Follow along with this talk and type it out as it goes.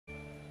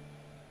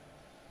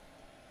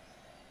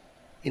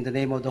In the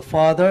name of the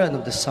Father, and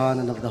of the Son,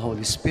 and of the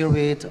Holy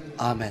Spirit.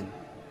 Amen.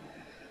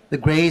 The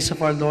grace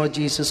of our Lord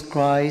Jesus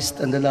Christ,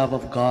 and the love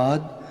of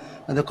God,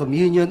 and the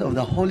communion of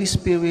the Holy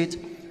Spirit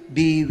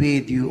be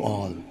with you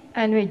all.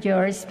 And with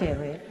your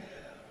spirit.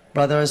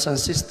 Brothers and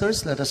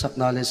sisters, let us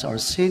acknowledge our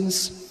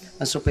sins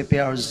and so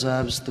prepare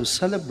ourselves to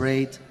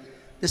celebrate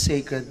the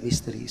sacred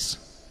mysteries.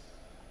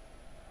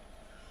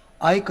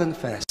 I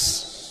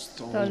confess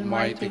to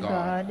Almighty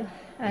God,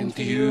 and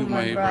to you,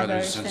 my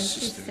brothers and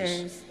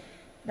sisters,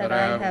 that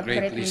I have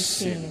greatly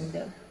sinned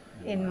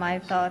in my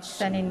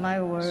thoughts and in my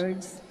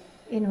words,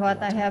 in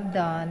what I have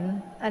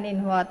done and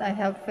in what I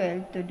have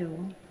failed to do,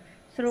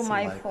 through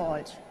my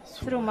fault,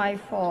 through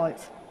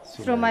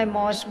my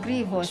most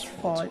grievous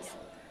faults.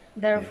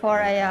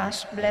 Therefore I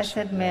ask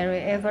Blessed Mary,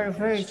 ever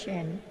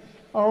Virgin,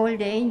 all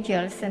the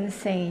angels and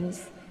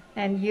saints,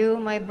 and you,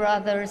 my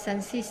brothers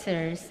and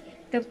sisters,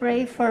 to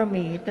pray for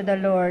me to the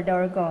Lord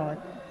our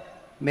God.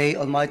 May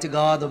Almighty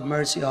God have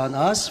mercy on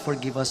us,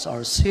 forgive us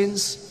our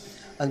sins,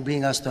 and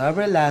bring us to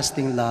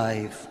everlasting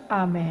life.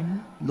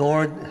 Amen.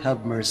 Lord,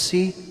 have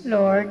mercy.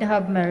 Lord,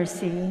 have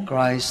mercy.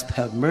 Christ,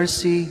 have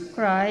mercy.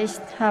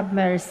 Christ, have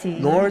mercy.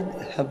 Lord,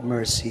 have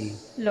mercy.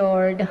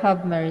 Lord,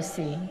 have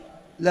mercy.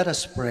 Let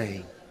us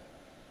pray.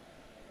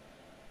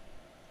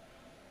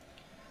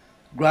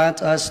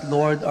 Grant us,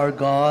 Lord our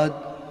God,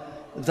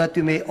 that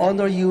we may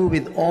honor you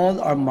with all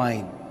our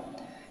mind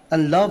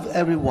and love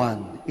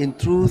everyone in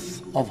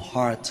truth of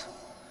heart.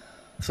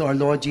 Through our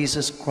Lord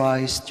Jesus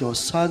Christ, your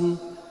Son,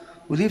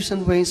 who lives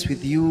and reigns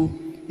with you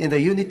in the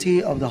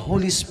unity of the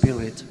Holy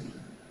Spirit,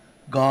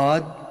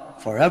 God,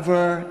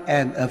 forever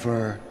and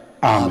ever.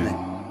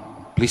 Amen.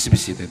 Please be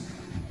seated.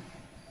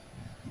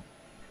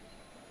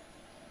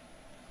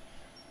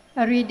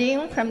 A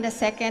reading from the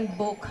second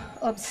book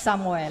of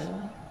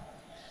Samuel.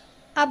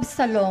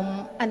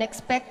 Absalom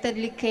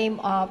unexpectedly came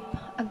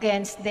up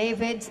against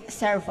David's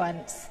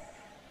servants.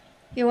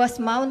 He was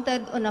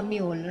mounted on a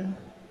mule,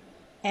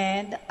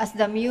 and as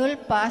the mule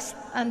passed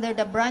under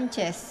the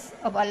branches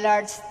of a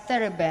large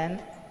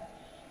terebinth,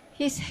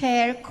 his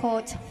hair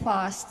caught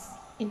fast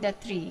in the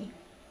tree.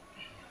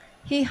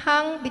 He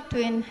hung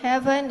between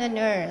heaven and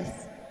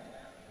earth,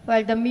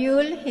 while the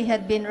mule he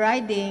had been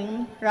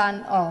riding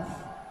ran off.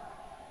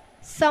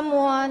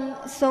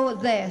 Someone saw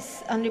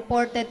this and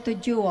reported to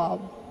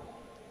Joab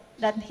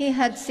that he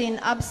had seen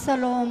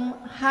Absalom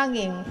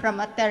hanging from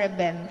a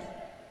terebinth,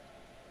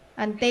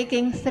 and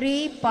taking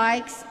 3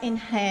 pikes in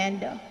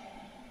hand,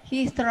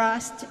 he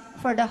thrust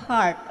for the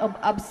heart of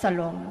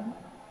Absalom,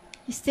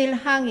 still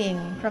hanging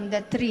from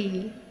the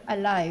tree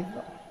alive.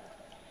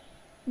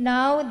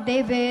 Now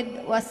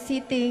David was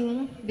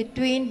sitting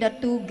between the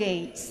 2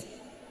 gates,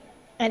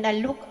 and a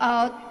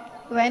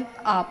lookout went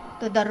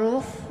up to the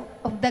roof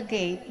of the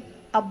gate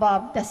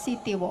above the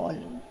city wall,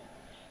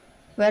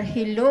 where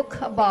he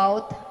looked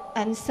about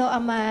and saw a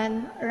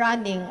man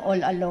running all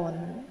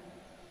alone.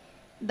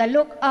 The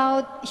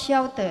lookout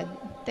shouted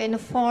to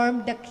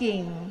inform the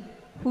king,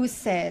 who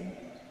said,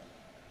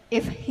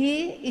 "If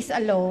he is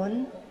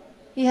alone,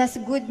 he has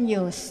good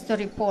news to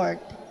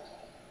report."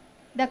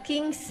 The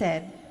king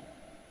said,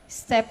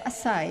 "Step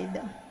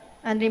aside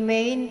and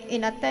remain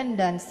in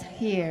attendance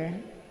here."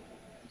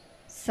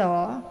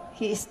 So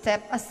he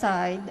stepped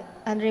aside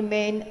and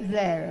remained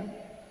there.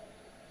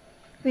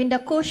 When the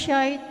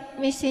Cushite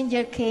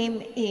messenger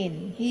came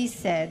in, he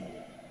said,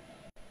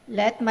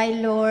 "Let my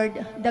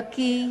lord the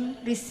king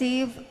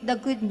receive the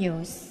good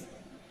news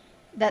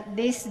that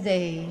this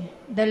day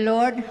the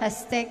Lord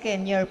has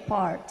taken your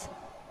part,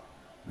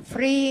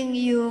 freeing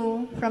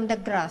you from the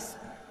grasp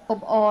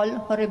of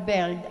all who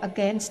rebelled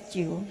against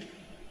you."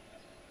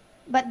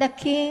 But the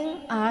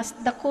king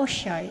asked the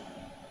Cushite,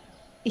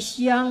 "Is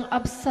young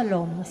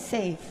Absalom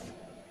safe?"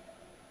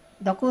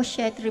 The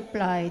Cushite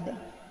replied,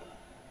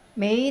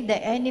 "May the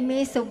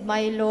enemies of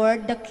my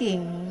lord the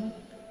king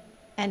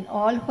and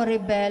all who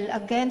rebel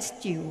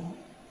against you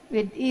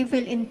with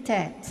evil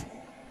intent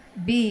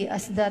be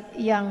as that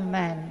young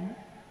man."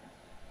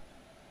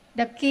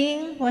 The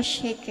king was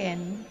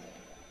shaken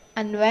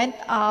and went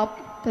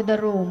up to the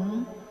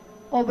room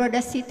over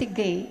the city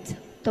gate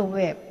to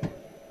weep.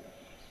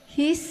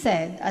 He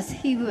said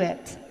as he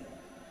wept,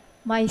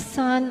 "My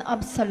son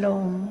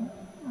Absalom,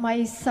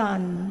 my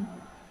son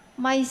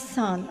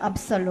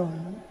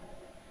Absalom,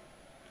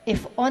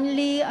 if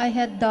only I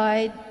had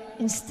died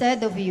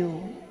instead of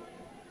you.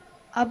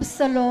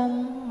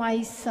 Absalom,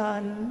 my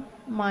son,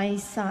 my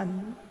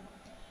son."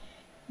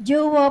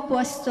 Joab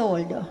was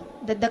told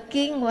that the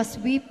king was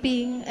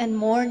weeping and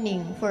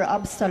mourning for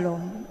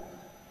Absalom,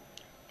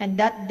 and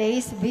that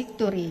day's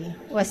victory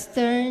was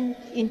turned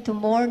into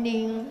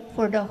mourning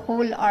for the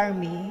whole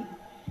army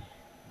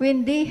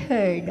when they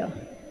heard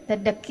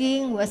that the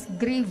king was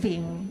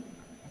grieving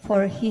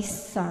for his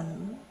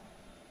son.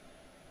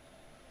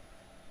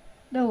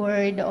 The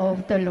word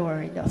of the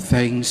Lord.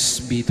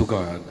 Thanks be to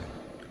God.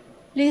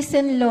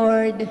 Listen,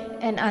 Lord,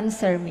 and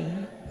answer me.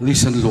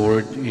 Listen,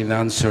 Lord, and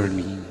answer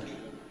me.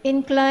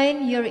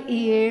 Incline your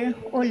ear,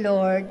 O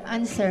Lord,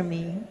 answer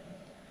me.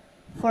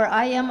 For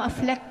I am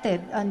afflicted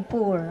and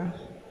poor.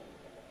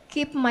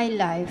 Keep my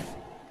life,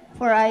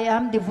 for I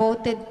am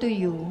devoted to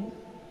you.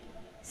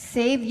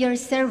 Save your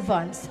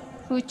servants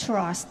who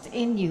trust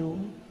in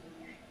you.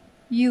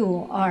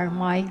 You are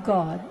my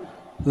God.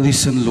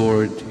 Listen,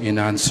 Lord, and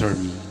answer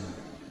me.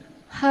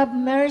 Have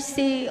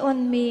mercy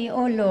on me,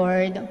 O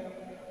Lord,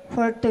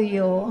 for to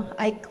you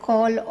I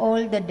call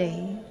all the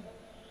day.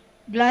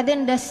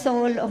 Gladden the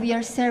soul of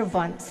your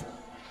servants,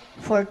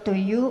 for to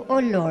you, O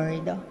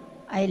Lord,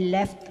 I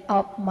lift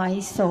up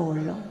my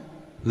soul.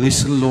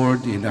 Listen,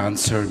 Lord, and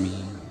answer me.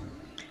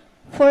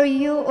 For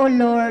you, O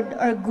Lord,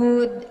 are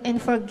good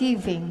and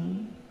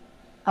forgiving,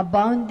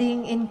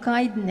 abounding in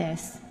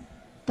kindness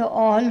to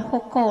all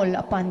who call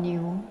upon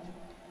you.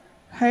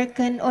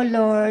 Hearken, O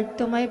Lord,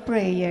 to my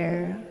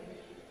prayer,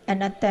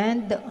 and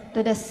attend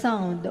to the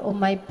sound of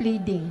my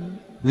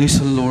pleading.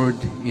 Listen, Lord,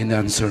 and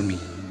answer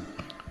me.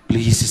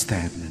 Please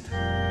stand.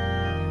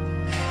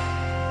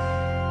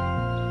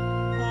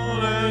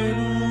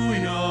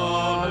 Alleluia,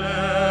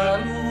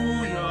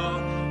 alleluia,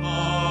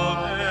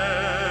 alleluia.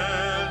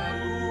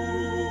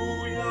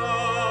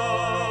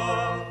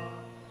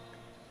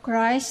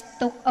 Christ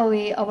took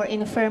away our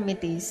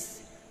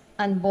infirmities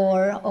and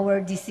bore our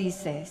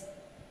diseases.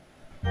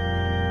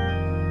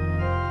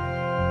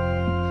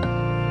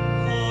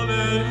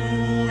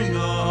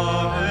 Alleluia,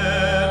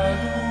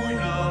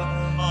 alleluia,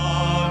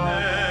 alleluia.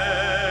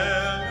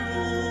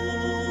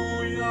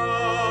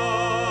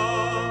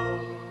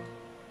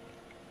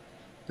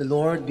 The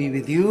Lord be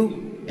with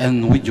you.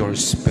 And with your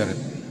spirit.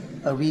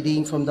 A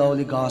reading from the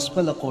Holy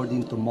Gospel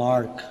according to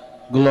Mark.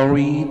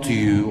 Glory to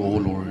you, O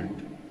Lord.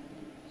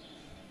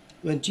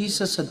 When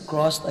Jesus had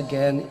crossed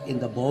again in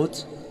the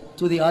boat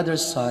to the other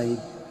side,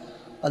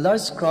 a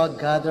large crowd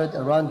gathered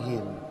around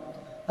him,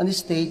 and he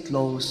stayed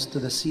close to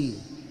the sea.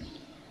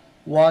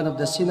 One of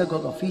the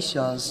synagogue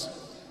officials,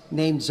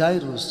 named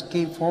Jairus,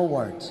 came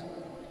forward.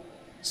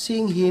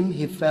 Seeing him,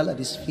 he fell at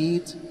his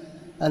feet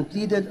and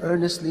pleaded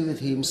earnestly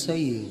with him,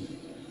 saying,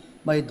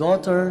 "My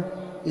daughter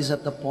is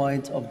at the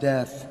point of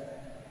death.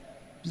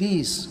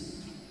 Please,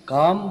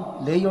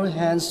 come, lay your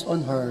hands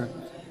on her,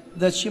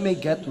 that she may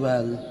get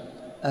well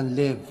and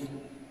live."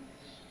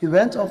 He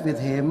went off with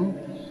him,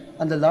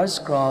 and the large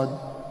crowd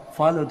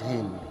followed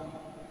him.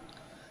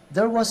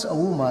 There was a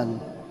woman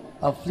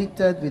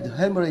afflicted with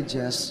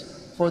hemorrhages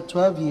for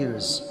 12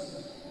 years.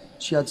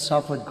 She had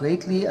suffered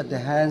greatly at the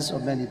hands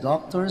of many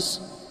doctors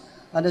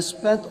and had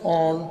spent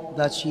all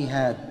that she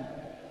had.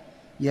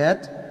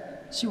 Yet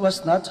she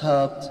was not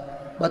helped,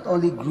 but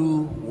only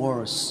grew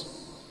worse.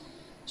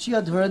 She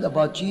had heard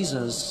about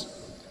Jesus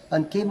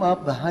and came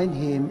up behind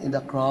him in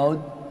the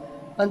crowd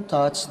and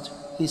touched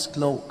his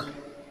cloak.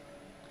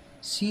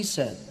 She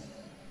said,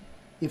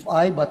 "If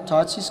I but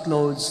touch his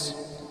clothes,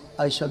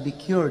 I shall be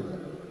cured."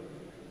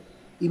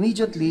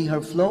 Immediately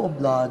her flow of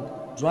blood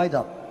dried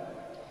up.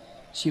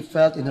 She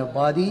felt in her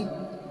body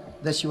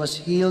that she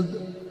was healed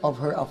of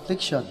her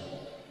affliction.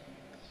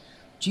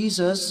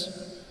 Jesus,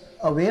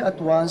 aware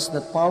at once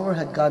that power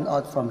had gone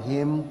out from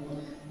him,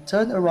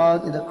 turned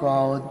around in the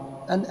crowd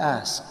and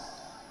asked,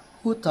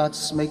 "Who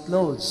touched my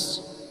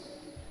clothes?"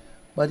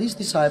 But his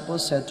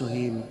disciples said to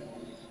him,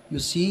 "You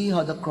see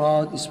how the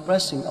crowd is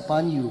pressing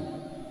upon you,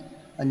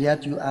 and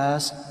yet you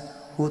ask,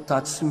 'Who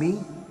touched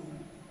me?'"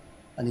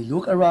 And he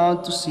looked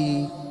around to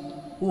see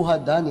who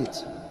had done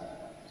it.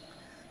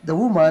 The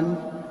woman,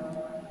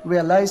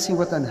 realizing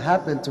what had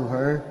happened to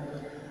her,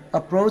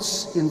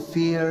 approached in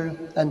fear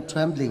and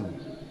trembling.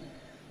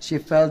 She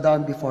fell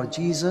down before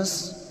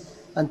Jesus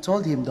and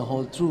told him the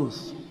whole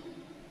truth.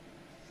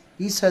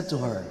 He said to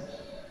her,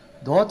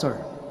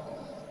 "Daughter,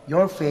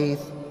 your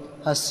faith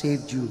has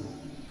saved you.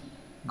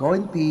 Go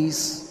in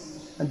peace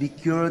and be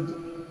cured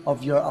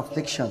of your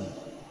affliction."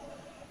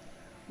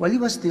 While he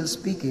was still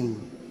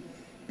speaking,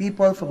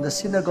 people from the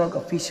synagogue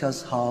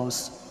official's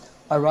house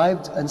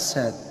arrived and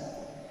said,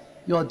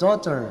 "Your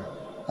daughter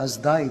has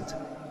died.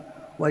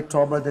 Why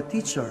trouble the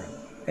teacher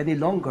any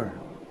longer?"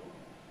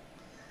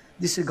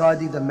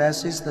 Disregarding the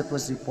message that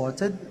was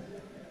reported,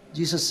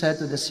 Jesus said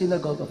to the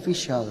synagogue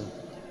official,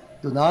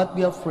 "Do not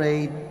be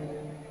afraid,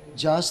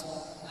 just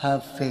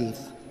have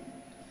faith."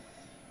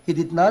 He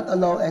did not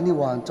allow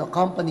anyone to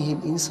accompany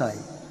him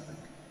inside,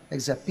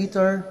 except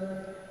Peter,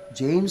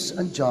 James,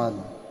 and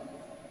John,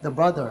 the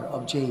brother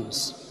of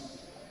James.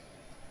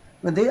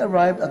 When they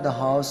arrived at the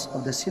house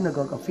of the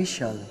synagogue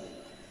official,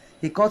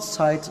 he caught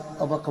sight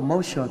of a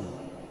commotion,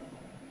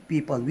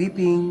 people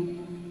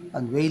weeping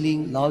and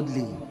wailing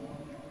loudly.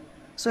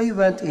 So he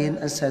went in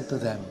and said to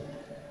them,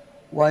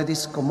 "Why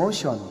this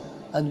commotion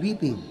and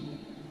weeping?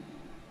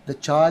 The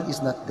child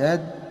is not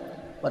dead,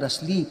 but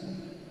asleep."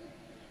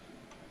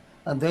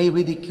 And they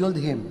ridiculed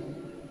him.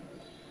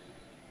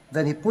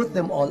 Then he put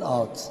them all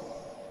out.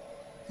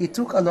 He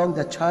took along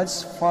the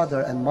child's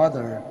father and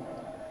mother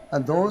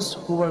and those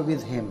who were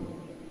with him,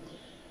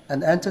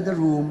 and entered the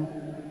room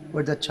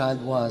where the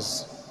child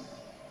was.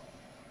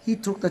 He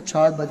took the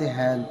child by the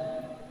hand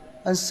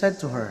and said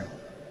to her,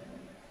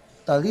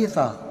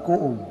 "Talitha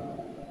koum,"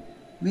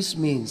 which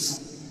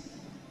means,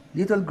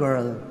 "Little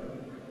girl,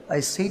 I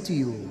say to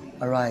you,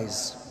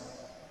 arise."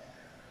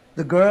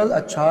 The girl,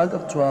 a child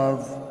of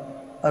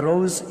 12,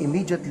 arose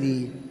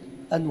immediately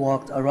and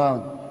walked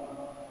around.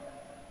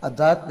 At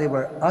that they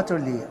were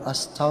utterly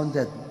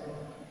astounded.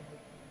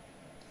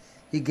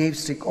 He gave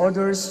strict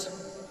orders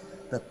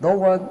that no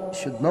one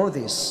should know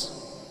this,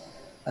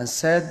 and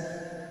said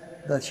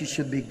that she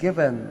should be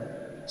given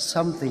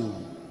something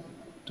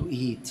to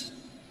eat.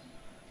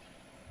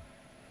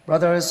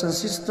 Brothers and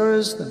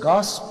sisters, the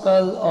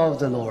Gospel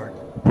of the Lord.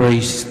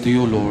 Praise to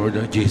you, Lord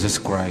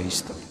Jesus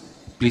Christ.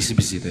 Please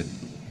be seated.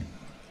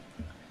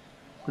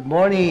 Good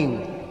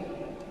morning.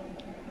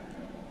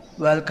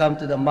 Welcome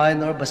to the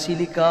Minor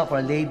Basilica of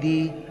Our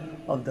Lady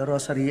of the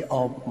Rosary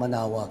of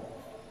Manaoag.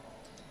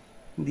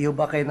 Hindi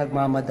ba kayo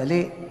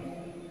nagmamadali?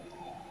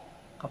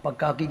 Kapag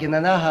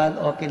kakiginanahan,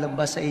 okay lang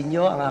ba sa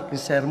inyo ang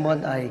aking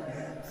sermon ay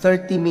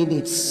 30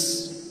 minutes.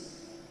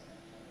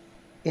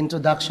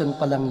 Introduction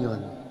pa lang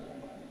yun.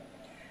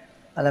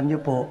 Alam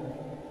niyo po,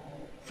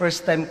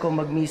 first time ko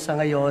magmisa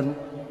ngayon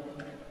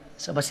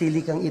sa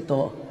basilikang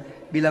ito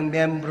bilang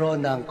membro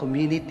ng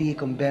Community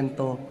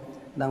Convento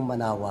ng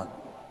Manaoag.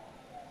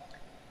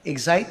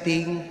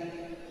 Exciting,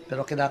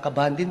 pero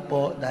kinakabahan din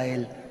po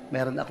dahil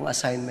meron akong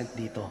assignment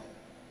dito.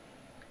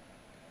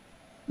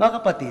 Mga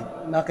kapatid,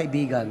 mga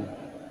kaibigan,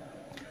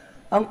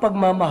 ang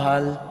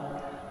pagmamahal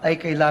ay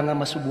kailangan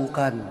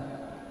masubukan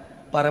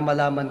para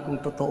malaman kung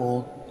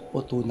totoo o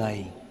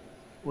tunay.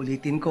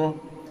 Ulitin ko,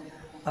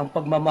 ang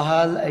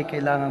pagmamahal ay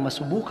kailangan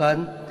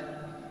masubukan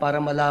para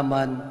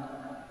malaman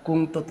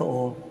kung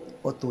totoo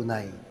o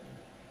tunay.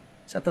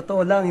 Sa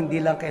totoo lang, hindi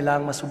lang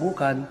kailangan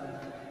masubukan,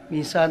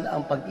 minsan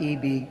ang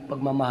pag-ibig,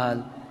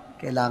 pagmamahal,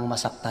 kailangan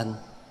masaktan.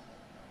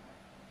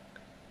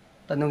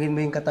 Tanungin mo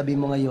yung katabi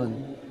mo ngayon,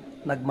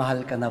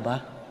 nagmahal ka na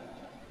ba?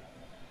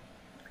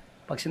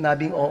 Pag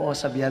sinabing oo,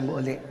 sabihan mo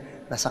uli,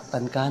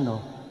 nasaktan ka,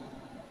 no?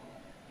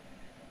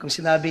 Kung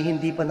sinabing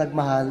hindi pa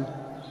nagmahal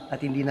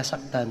at hindi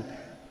nasaktan,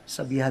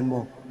 sabihan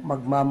mo,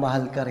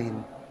 magmamahal ka rin,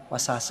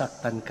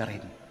 masasaktan ka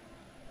rin.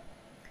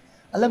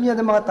 Alam niyo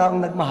ng mga taong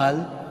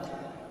nagmahal,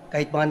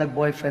 kahit mga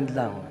nag-boyfriend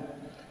lang,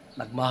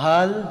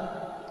 nagmahal,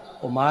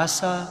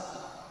 umasa,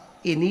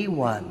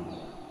 iniwan,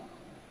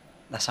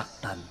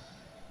 nasaktan.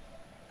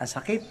 Ang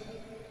sakit.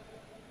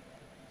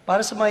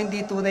 Para sa mga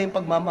hindi tunay yung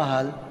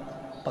pagmamahal,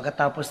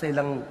 pagkatapos na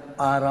ilang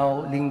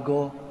araw,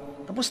 linggo,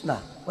 tapos na,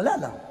 wala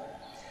lang.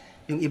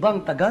 Yung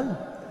ibang tagal,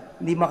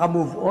 hindi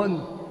makamove on,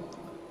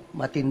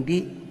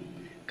 matindi.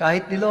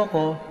 Kahit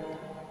niloko,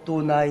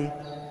 tunay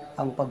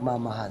ang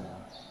pagmamahal.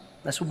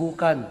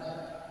 Nasubukan,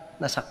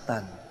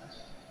 nasaktan.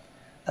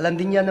 Alam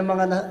din yan ng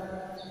mga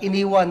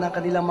iniwan ng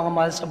kanilang mga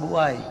mahal sa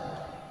buhay.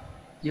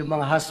 Yung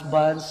mga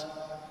husbands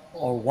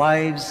or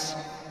wives,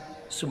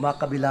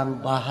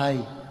 sumakabilang bahay.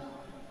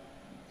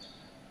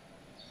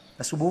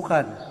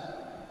 Nasubukan,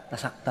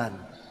 nasaktan.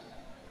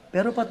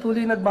 Pero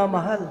patuloy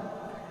nagmamahal.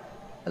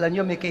 Alam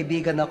niyo, may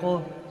kaibigan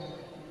ako,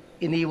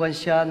 iniwan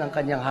siya ng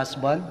kanyang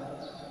husband.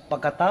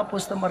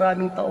 Pagkatapos ng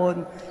maraming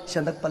taon,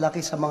 siya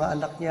nagpalaki sa mga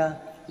anak niya,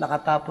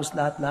 nakatapos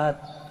lahat-lahat.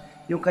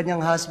 Yung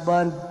kanyang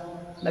husband,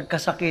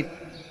 nagkasakit,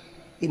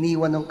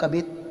 iniwan ng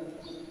kabit,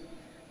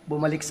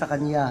 bumalik sa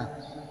kanya,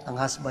 ang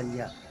husband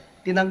niya.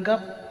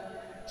 Tinanggap.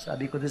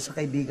 Sabi ko din sa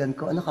kaibigan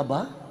ko, ano ka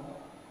ba?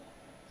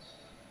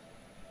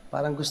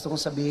 Parang gusto kong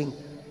sabihin,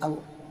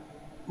 ang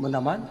mo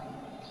naman,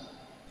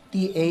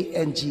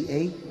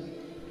 T-A-N-G-A.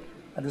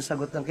 Anong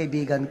sagot ng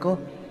kaibigan ko?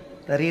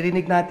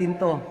 Naririnig natin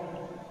to.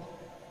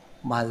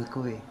 Mahal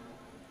ko eh.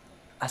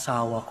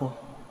 Asawa ko.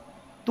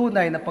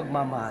 Tunay na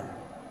pagmamahal.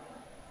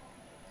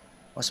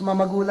 O sa mga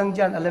magulang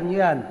dyan, alam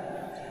niyo yan.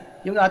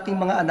 Yung ating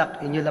mga anak,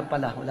 inyo lang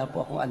pala, wala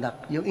po akong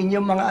anak. Yung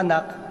inyong mga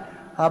anak,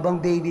 habang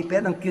baby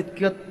pa, ang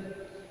cute-cute.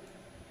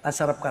 Ang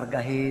sarap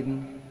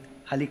kargahin,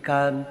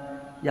 halikan,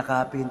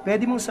 yakapin.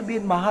 Pwede mong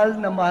sabihin,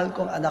 mahal na mahal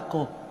ko ang anak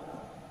ko.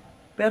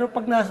 Pero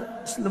pag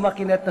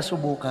lumaki na at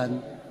nasubukan,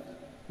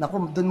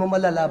 doon mo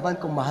malalaman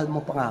kung mahal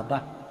mo pa nga ba.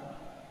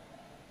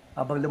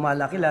 Habang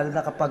lumalaki, lalo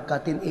na kapag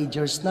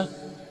teenagers na,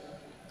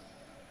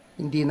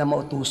 hindi na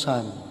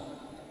mautusan.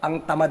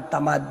 Ang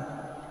tamad-tamad,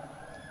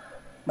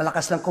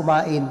 malakas lang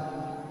kumain,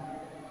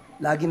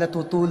 lagi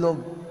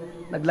natutulog,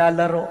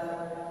 naglalaro.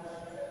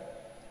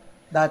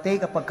 Dati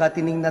kapag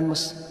tiningnan mo,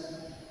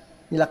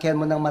 nilakihan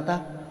mo ng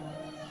mata,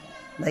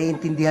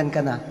 naiintindihan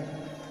ka na.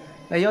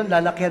 Ngayon,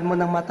 lalakihan mo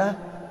ng mata,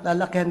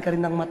 lalakihan ka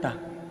rin ng mata.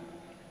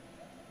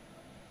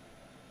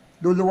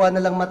 Luluwa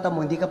na lang mata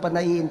mo, hindi ka pa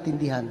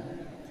naiintindihan.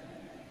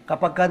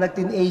 Kapag ka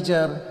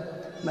nag-teenager,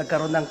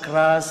 nagkaroon ng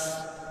crush,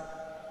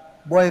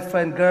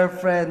 boyfriend,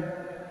 girlfriend,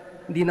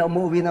 hindi na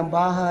umuwi ng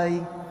bahay,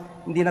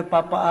 hindi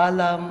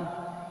nagpapaalam,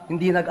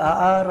 hindi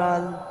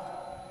nag-aaral,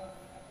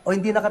 o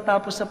hindi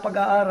nakatapos sa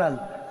pag-aaral,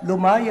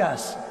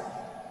 lumayas,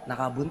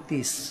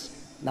 nakabuntis,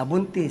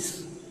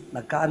 nabuntis,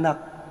 nagkaanak,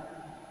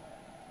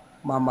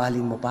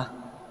 mamahalin mo pa.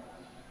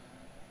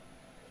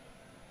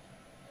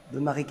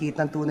 Doon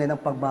makikita ang tunay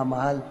ng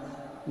pagmamahal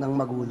ng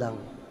magulang.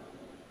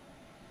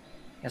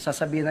 Kaya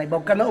sasabihin na,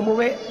 huwag ka na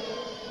umuwi.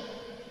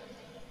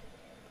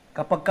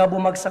 Kapag ka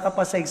bumagsak ka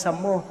pa sa exam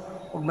mo,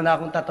 huwag mo na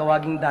akong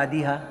tatawaging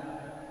daddy ha.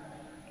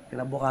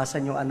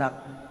 Kinabukasan yung anak,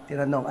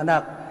 tinanong,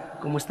 anak,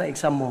 kumusta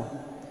exam mo?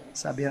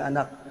 Sabi ng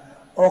anak,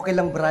 okay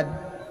lang Brad.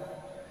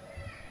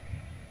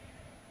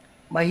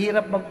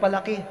 Mahirap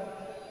magpalaki.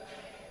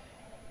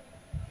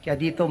 Kaya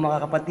dito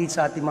mga kapatid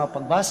sa ating mga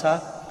pagbasa,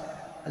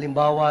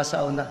 halimbawa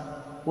sa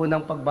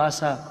unang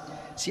pagbasa,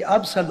 si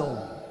Absalom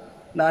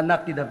na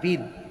anak ni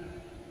David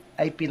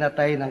ay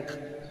pinatay ng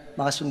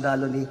mga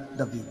sundalo ni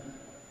David.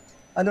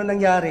 Ano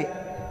nangyari?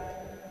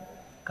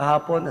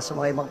 Kahapon sa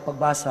mga ibang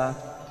pagbasa,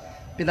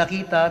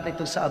 pinakita na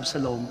itong sa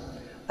Absalom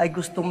ay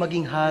gustong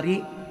maging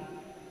hari.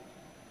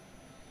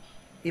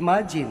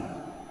 Imagine,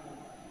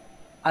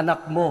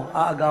 anak mo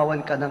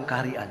aagawan ka ng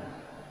kaharian.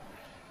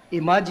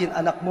 Imagine,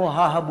 anak mo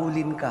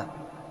hahabulin ka.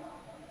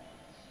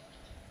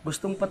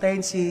 Gustong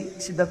patayin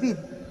si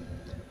David.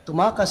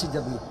 Tumakas si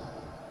David.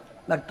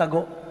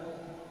 Nagtago.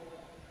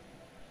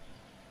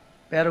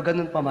 Pero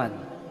ganun pa man,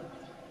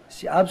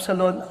 si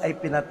Absalom ay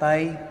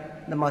pinatay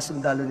ng mga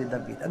sundalo ni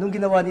David. Anong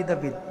ginawa ni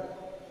David?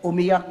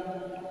 Umiyak.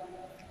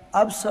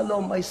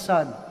 Absalom, my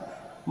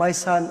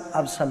son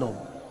Absalom.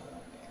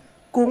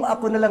 Kung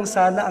ako na lang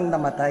sana ang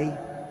namatay,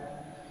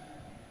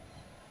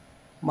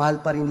 mahal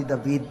pa rin ni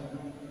David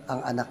ang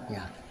anak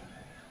niya.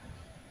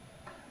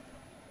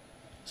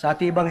 Sa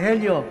ating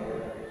Ebanghelyo,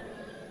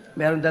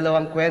 meron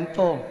dalawang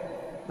kwento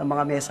ng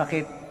mga may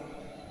sakit.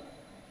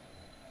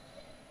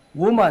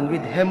 Woman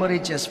with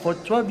hemorrhages for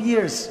 12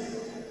 years.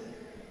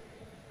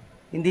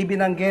 Hindi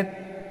binanggit,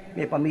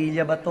 may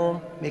pamilya ba to,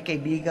 may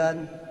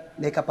kaibigan,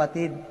 may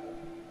kapatid.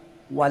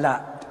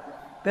 Wala.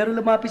 Pero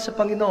lumapit sa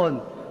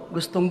Panginoon,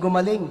 gustong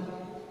gumaling.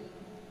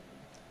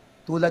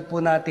 Tulad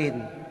po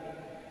natin,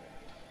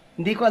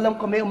 hindi ko alam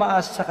kung may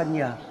umaasa sa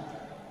Kanya,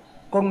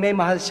 kung may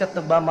mahal siya at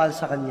nagmamahal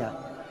sa Kanya.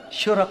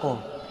 Sure ako,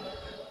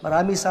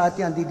 marami sa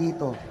atin andi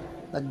dito,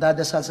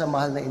 nagdadasal sa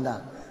mahal na ina,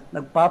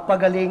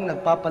 nagpapagaling,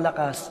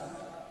 nagpapalakas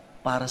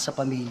para sa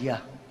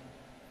pamilya.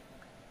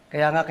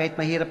 Kaya nga kahit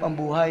mahirap ang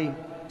buhay,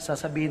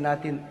 sasabihin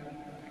natin,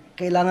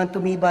 kailangan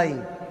tumibay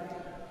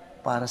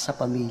para sa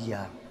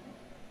pamilya,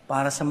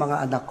 para sa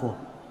mga anak ko.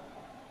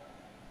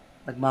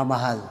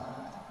 Nagmamahal,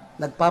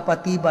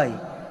 nagpapatibay,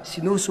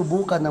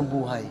 sinusubukan ng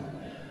buhay.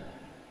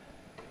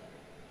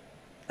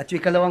 At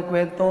yung ikalawang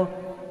kwento,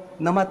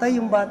 namatay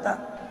yung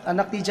bata,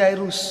 anak ni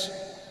Jairus.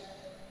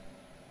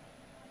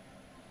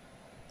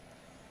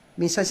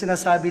 Minsan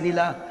sinasabi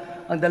nila,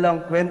 ang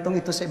dalawang kwentong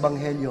ito sa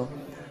Ebanghelyo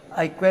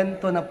ay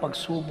kwento ng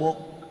pagsubok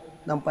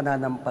ng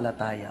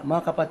pananampalataya.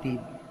 Mga kapatid,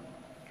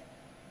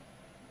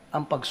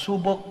 ang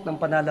pagsubok ng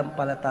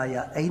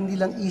pananampalataya ay hindi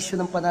lang issue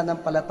ng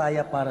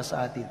pananampalataya para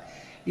sa atin.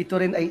 Ito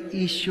rin ay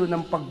issue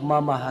ng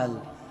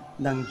pagmamahal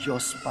ng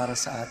Diyos para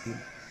sa atin.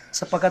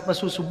 Sapagkat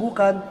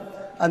masusubukan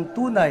ang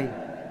tunay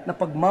na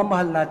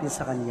pagmamahal natin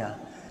sa Kanya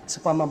sa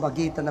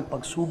pamamagitan ng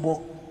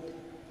pagsubok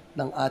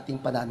ng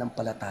ating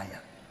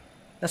pananampalataya.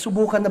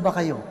 Nasubukan na ba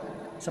kayo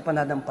sa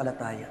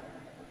pananampalataya?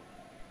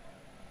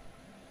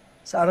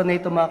 Sa araw na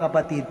ito mga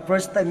kapatid,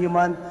 first time nyo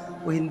man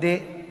o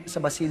hindi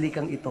sa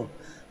basilikang ito,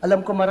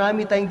 alam ko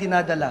marami tayong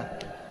dinadala.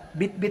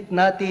 Bit-bit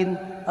natin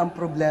ang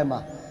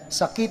problema.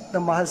 Sakit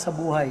na mahal sa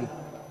buhay.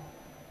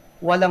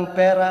 Walang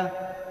pera,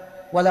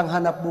 walang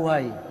hanap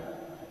buhay.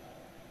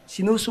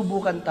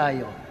 Sinusubukan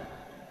tayo.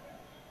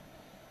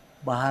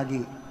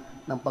 Bahagi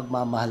ng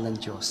pagmamahal ng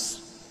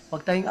Diyos.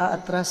 Huwag tayong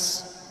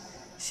aatras.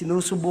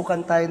 Sinusubukan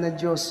tayo ng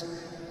Diyos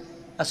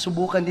at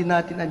subukan din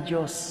natin ang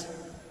Diyos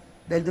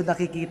dahil doon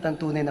nakikita ang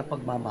tunay na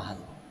pagmamahal.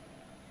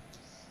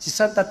 Si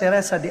Santa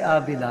Teresa de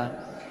Avila,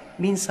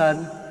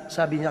 minsan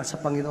sabi niya sa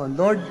Panginoon,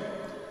 Lord,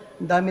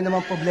 ang dami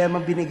namang problema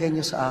binigay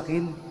niyo sa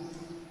akin.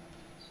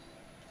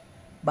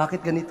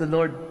 Bakit ganito,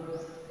 Lord?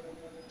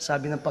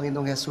 Sabi ng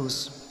Panginoong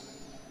Jesus,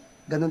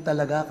 ganun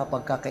talaga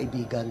kapag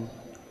kakaibigan.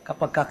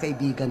 Kapag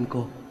kakaibigan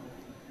ko.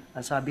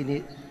 Ang sabi ni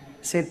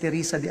Saint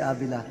Teresa de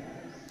Avila,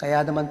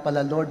 kaya naman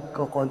pala, Lord,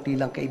 ko konti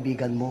lang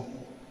kaibigan mo.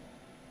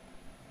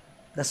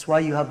 That's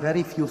why you have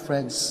very few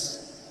friends.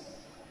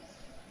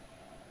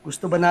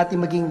 Gusto ba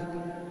natin maging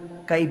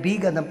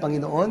kaibigan ng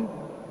Panginoon?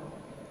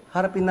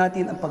 Harapin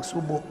natin ang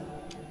pagsubok.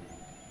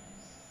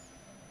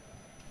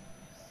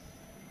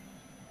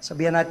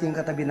 Sabihan natin yung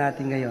katabi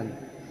natin ngayon,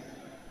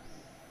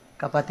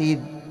 kapatid,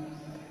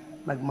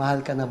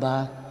 nagmahal ka na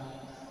ba?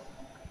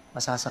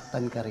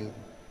 Masasaktan ka rin.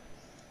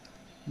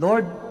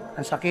 Lord,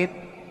 ang sakit,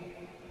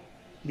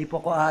 hindi po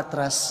ako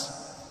aatras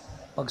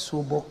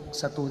pagsubok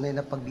sa tunay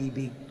na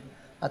pag-ibig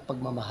at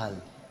pagmamahal.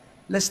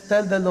 Let's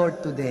tell the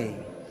Lord today,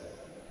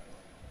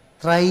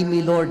 try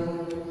me, Lord.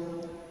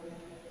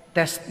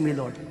 Test me,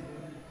 Lord.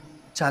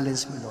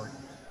 Challenge me, Lord.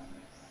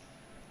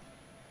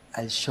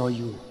 I'll show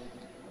you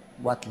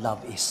what love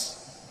is.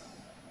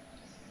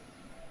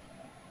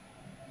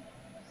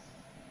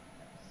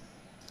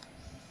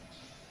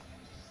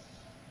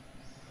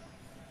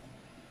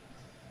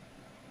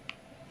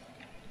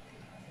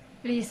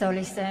 Please all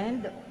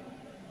stand.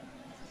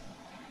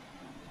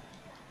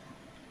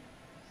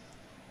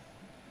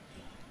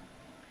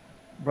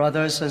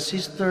 Brothers and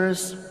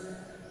sisters,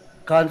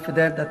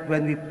 confident that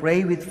when we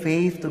pray with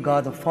faith to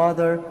God the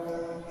Father,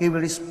 He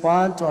will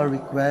respond to our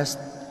request,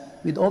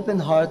 with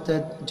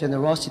open-hearted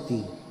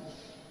generosity,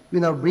 we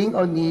now bring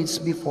our needs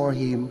before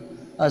Him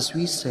as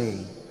we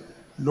say,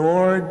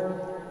 Lord,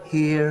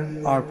 hear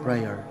our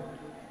prayer.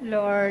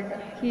 Lord,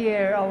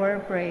 hear our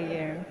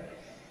prayer,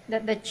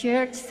 that the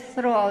Church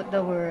throughout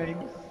the world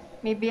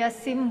may be a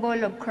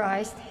symbol of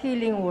Christ's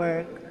healing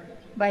work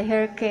by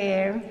her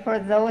care for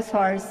those who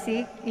are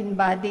sick in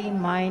body,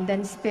 mind,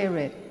 and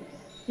spirit.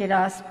 Let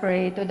us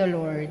pray to the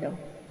Lord.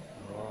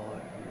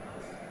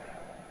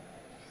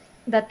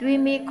 That we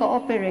may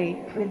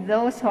cooperate with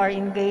those who are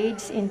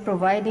engaged in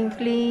providing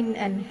clean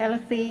and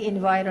healthy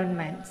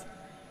environments.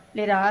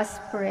 Let us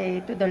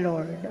pray to the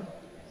Lord.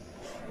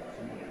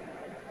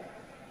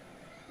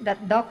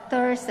 That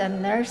doctors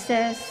and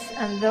nurses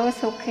and those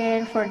who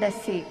care for the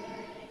sick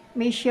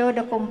may show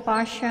the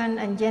compassion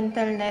and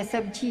gentleness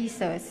of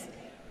Jesus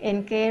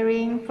in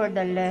caring for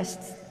the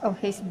less of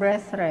His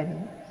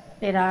brethren.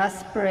 Let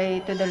us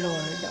pray to the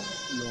Lord.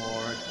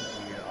 Lord,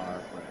 hear our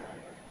prayer.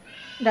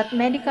 That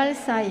medical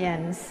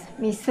science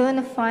may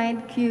soon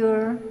find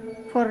cure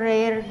for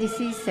rare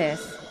diseases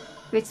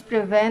which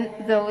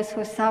prevent those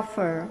who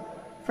suffer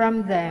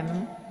from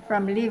them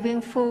from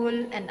living full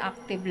and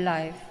active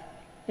life.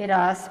 Let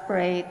us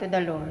pray to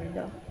the Lord.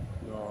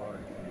 Lord,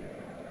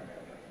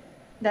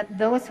 That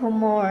those who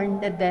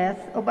mourn the death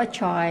of a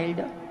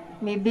child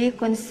may be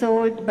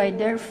consoled by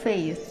their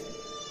faith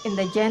in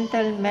the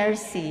gentle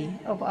mercy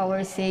of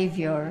our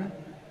Savior.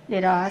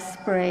 Let us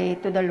pray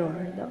to the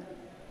Lord.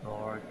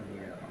 Lord,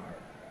 hear our prayer.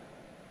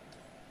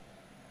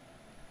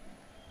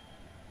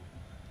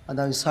 And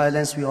now in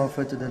silence we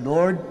offer to the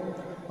Lord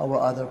our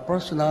other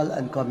personal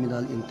and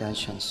communal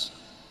intentions.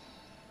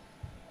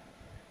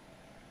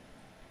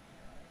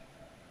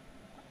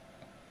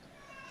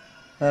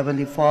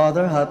 Heavenly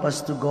Father, help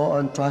us to go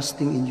on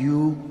trusting in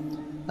you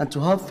and to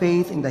have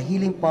faith in the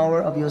healing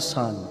power of your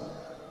Son,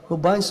 who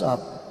binds up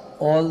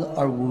all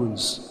our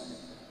wounds.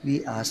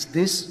 We ask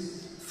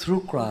this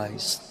through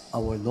Christ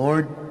our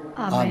Lord.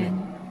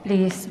 Amen.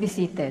 Please be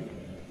seated.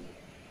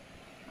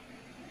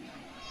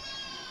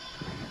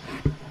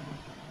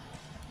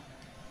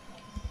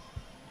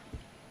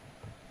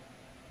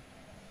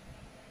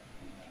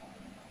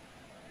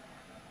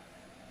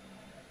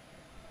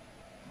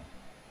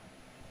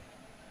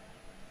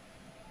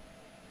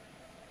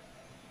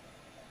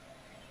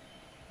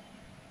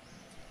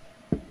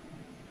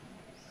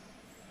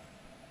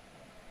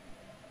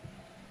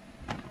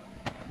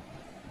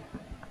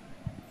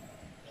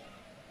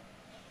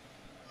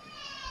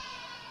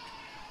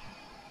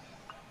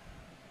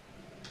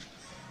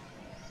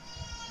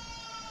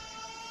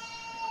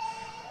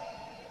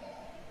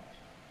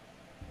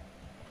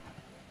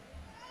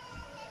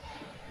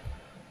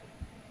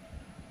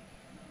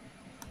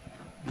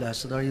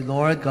 Blessed are you,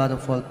 Lord, God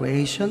of all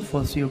creation,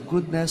 for through your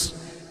goodness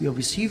we have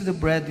received the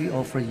bread we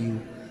offer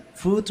you,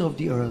 fruit of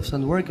the earth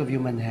and work of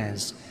human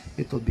hands.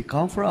 It will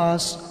become for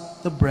us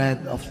the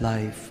bread of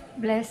life.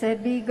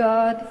 Blessed be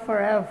God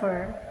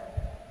forever.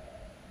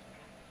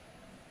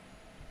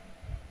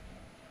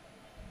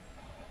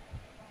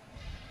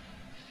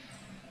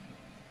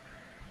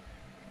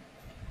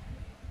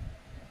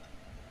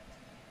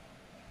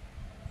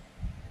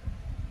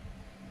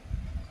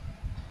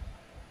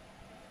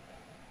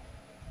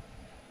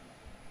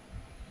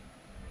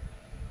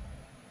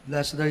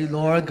 Blessed are you,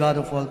 Lord, God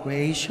of all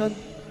creation,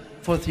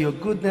 for through your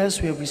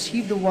goodness we have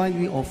received the wine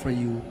we offer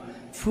you,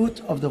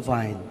 fruit of the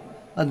vine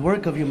and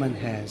work of human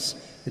hands.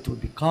 It will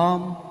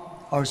become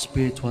our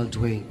spiritual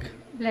drink.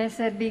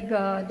 Blessed be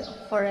God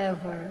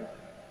forever.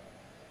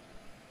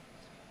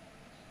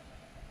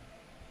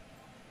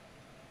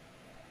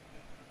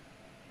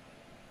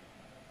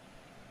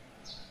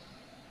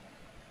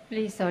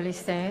 Please all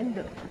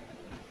stand.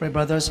 Pray,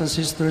 brothers and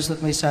sisters,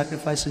 that my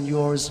sacrifice and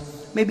yours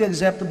may be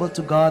acceptable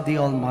to God, the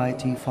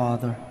Almighty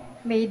Father.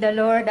 May the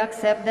Lord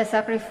accept the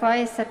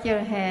sacrifice at your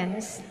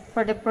hands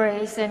for the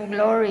praise and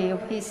glory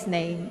of His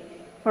name,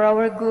 for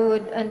our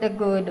good and the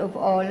good of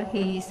all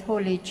His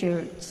holy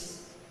church.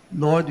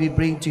 Lord, we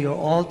bring to your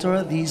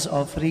altar these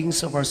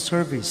offerings of our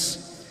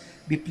service.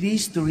 Be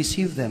pleased to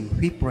receive them,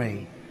 we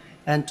pray,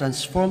 and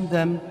transform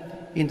them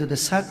into the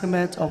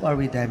sacrament of our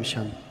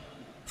redemption.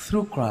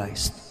 Through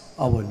Christ,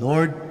 our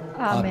Lord.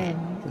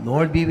 Amen. The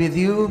Lord be with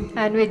you.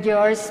 And with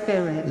your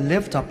spirit,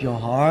 Lift up your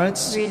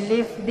hearts. we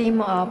lift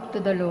them up to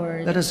the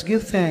Lord. Let us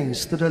give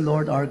thanks to the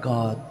Lord our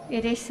God.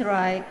 It is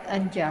right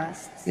and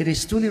just. It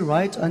is truly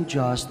right and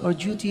just, our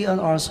duty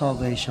and our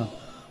salvation,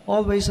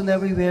 always and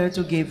everywhere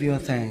to give you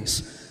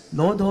thanks,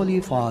 Lord,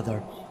 Holy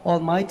Father,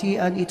 Almighty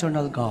and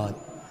eternal God.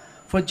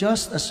 For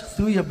just as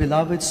through your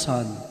beloved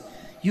Son,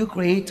 you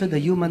created the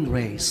human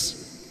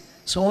race,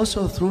 so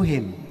also through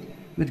him,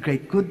 with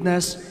great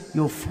goodness,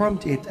 you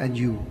formed it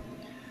anew.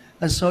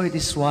 And so it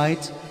is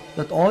right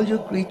that all your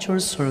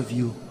creatures serve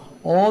you,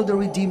 all the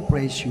redeemed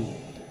praise you,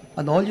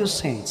 and all your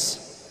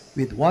saints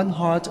with one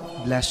heart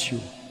bless you.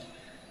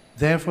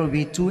 Therefore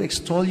we too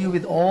extol you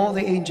with all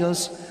the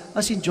angels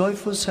as in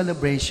joyful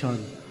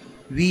celebration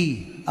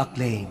we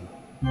acclaim.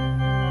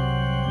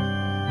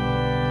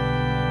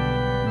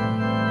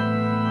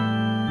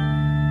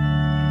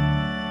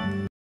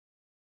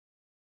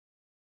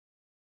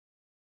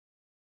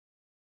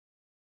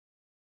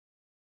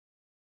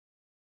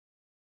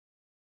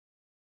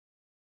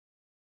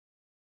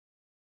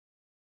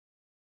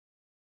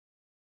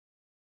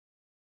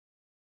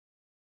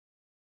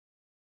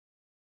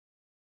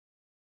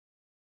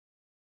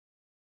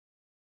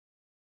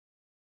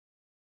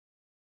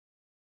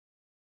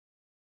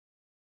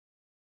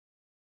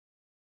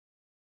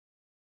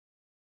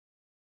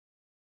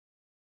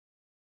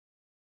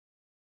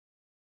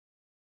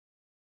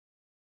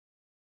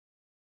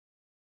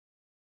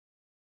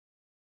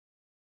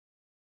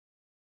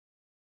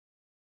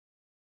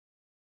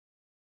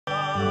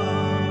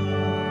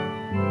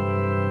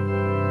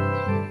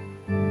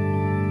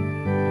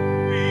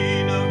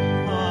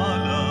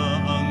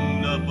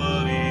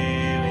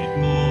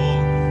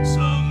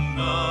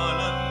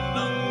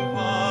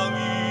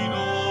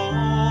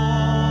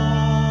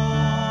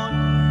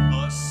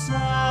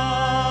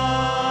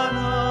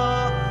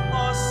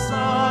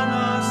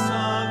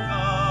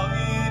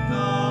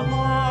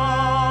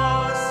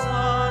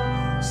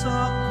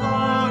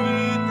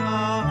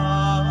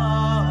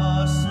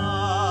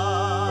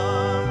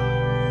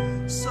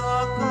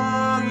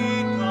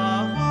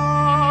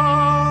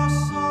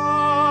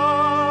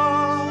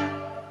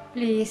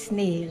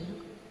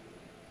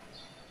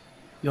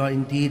 You are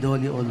indeed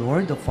holy, O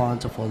Lord, the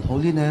fount of all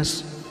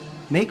holiness.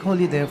 Make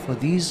holy therefore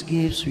these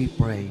gifts, we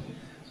pray,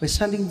 by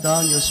sending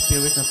down your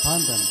Spirit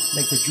upon them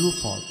like the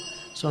dewfall,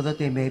 so that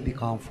they may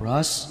become for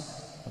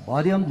us the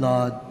body and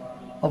blood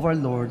of our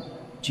Lord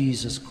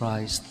Jesus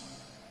Christ.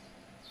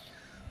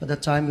 At the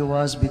time he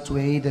was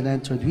betrayed and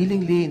entered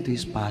willingly into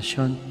his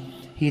passion,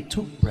 he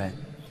took bread,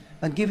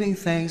 and giving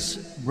thanks,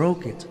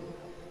 broke it,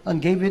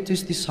 and gave it to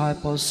his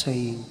disciples,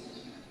 saying,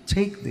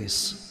 "Take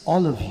this,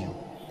 all of you,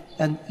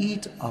 and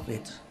eat of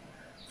it,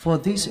 for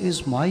this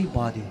is my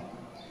body,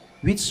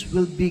 which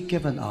will be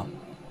given up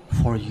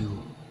for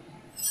you."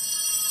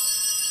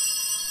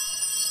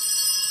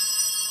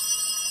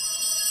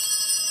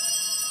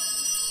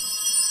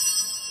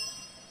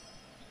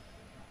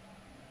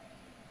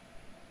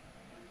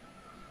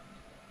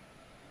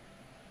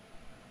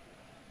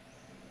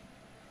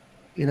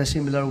 In a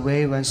similar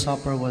way, when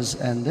supper was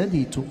ended,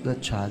 he took the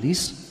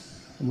chalice,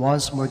 and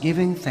once more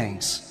giving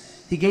thanks,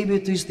 he gave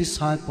it to his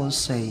disciples,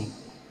 saying,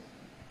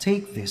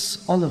 "Take this,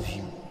 all of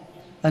you,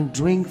 and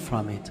drink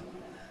from it,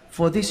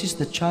 for this is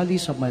the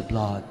chalice of my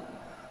blood,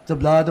 the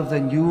blood of the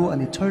new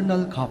and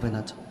eternal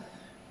covenant,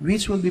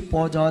 which will be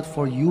poured out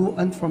for you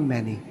and for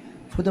many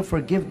for the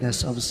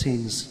forgiveness of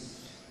sins.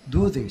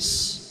 Do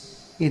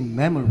this in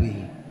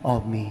memory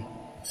of me."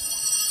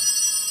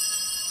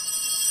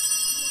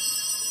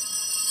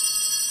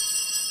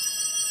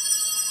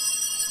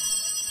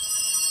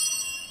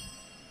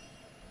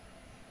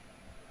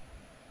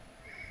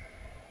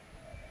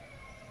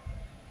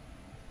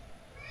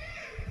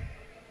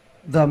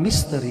 The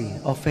mystery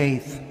of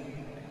faith.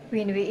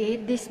 When we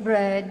eat this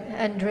bread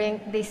and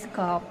drink this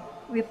cup,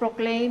 we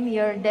proclaim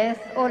your death,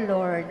 O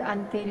Lord,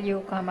 until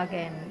you come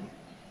again.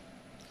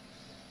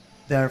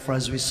 Therefore,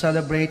 as we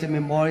celebrate the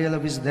memorial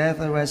of his death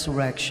and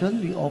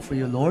resurrection, we offer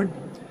you, Lord,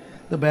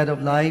 the bread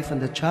of life and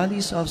the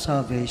chalice of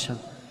salvation,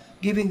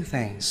 giving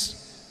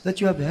thanks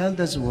that you have held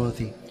us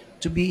worthy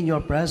to be in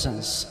your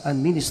presence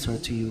and minister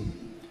to you.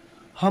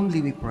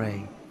 Humbly we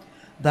pray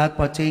that,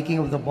 partaking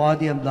of the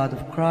body and blood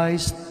of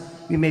Christ,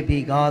 we may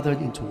be gathered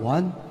into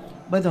one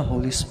by the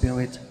Holy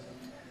Spirit.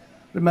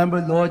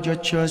 Remember, Lord, your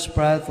church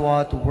spread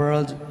throughout the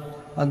world,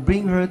 and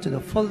bring her to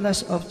the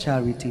fullness of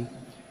charity,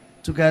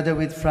 together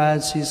with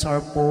Francis, our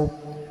Pope,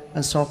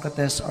 and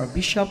Socrates, our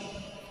Bishop,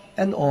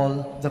 and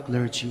all the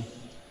clergy.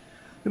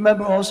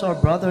 Remember also our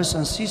brothers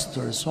and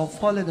sisters who have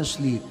fallen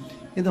asleep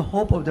in the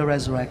hope of the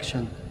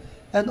resurrection,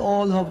 and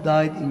all who have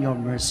died in your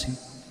mercy.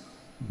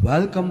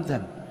 Welcome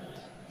them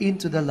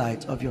into the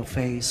light of your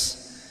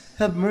face.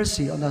 Have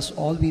mercy on us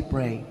all, we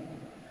pray,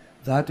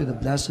 that with the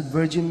Blessed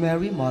Virgin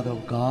Mary, Mother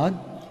of God,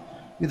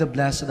 with the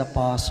blessed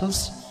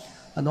apostles,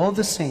 and all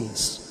the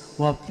saints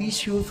who have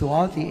pleased you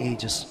throughout the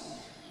ages,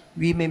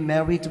 we may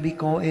merit to be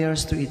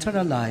co-heirs to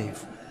eternal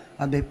life,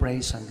 and may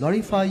praise and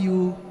glorify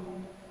you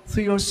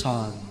through your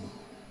Son,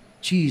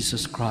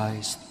 Jesus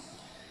Christ.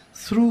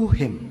 Through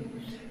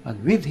him,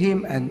 and with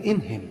him, and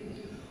in him,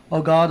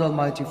 O God,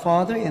 Almighty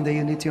Father, in the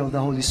unity of the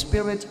Holy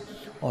Spirit,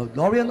 all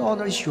glory and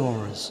honor is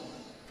yours,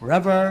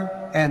 forever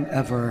and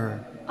ever.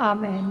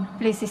 Amen.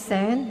 Please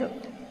stand.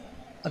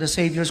 At the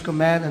Savior's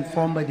command and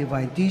formed by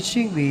divine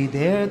teaching, we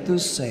dare to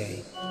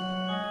say,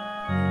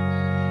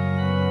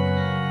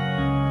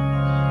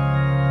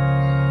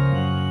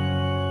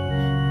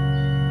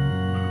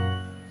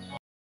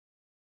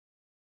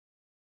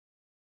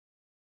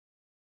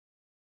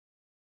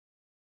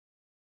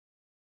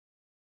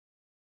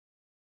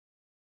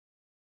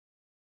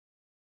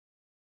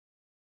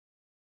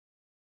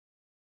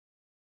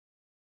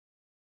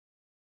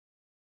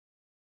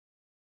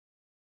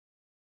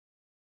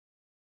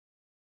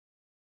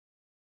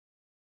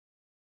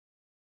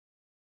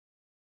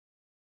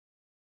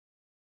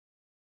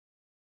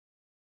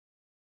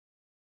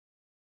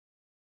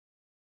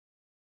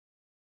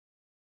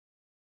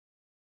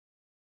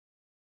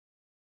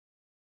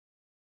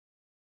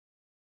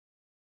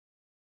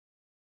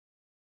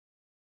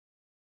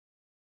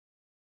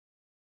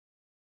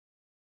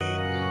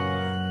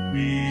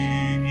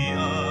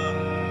 Bigyan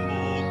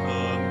mo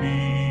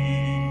kami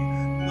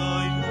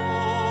ngayon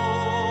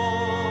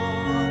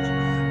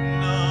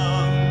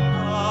ng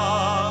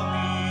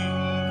aming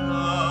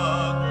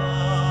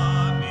kakanin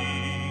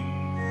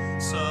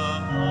sa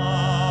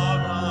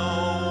araw-araw.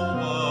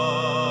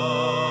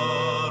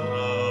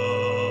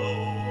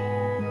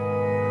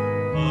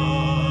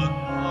 At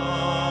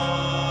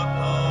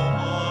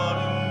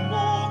patawarin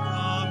mo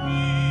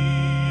kami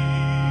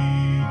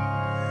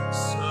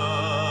sa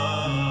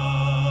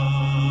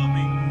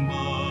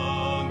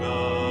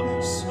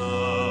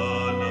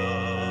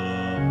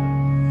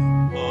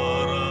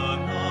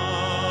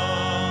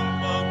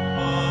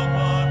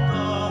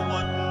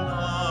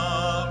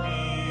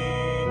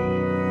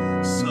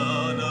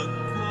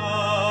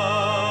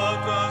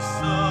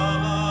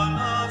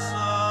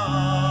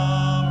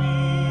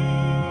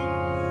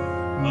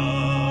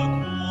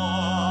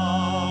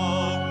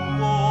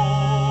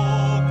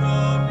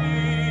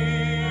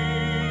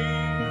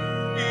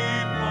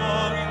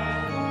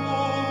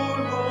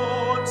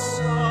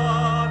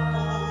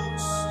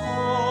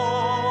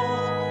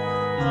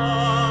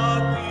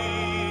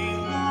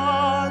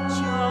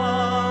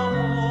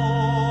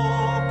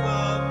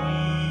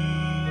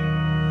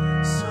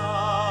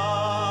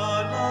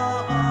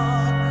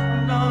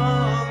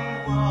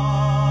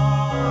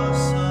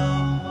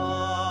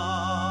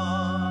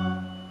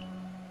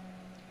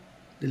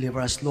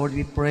Deliver us, Lord,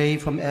 we pray,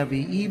 from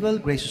every evil.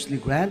 Graciously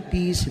grant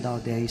peace in our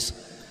days,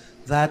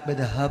 that by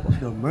the help of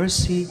your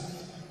mercy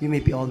we may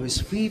be always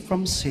free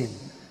from sin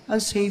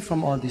and safe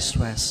from all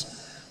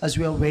distress, as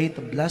we await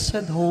the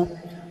blessed hope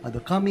of the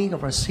coming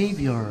of our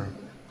Savior,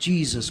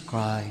 Jesus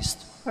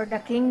Christ. For the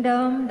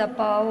kingdom, the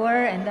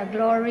power, and the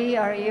glory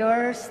are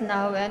yours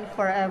now and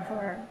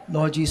forever.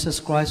 Lord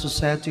Jesus Christ, who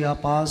said to your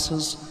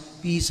apostles,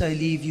 "Peace I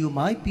leave you,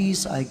 my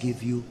peace I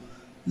give you,"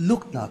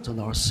 look not on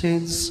our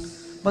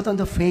sins, but on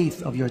the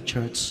faith of your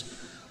church,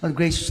 and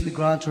graciously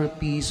grant her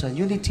peace and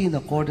unity in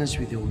accordance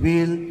with your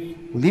will,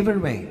 who live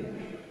and reign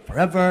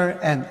forever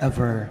and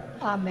ever.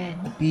 Amen.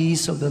 The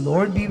peace of the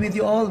Lord be with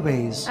you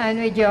always. And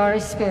with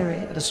your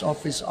spirit. Let us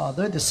offer each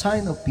other the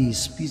sign of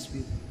peace. Peace be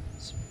with you.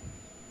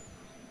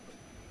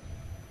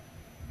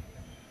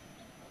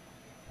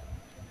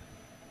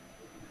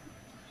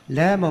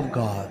 Lamb of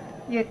God,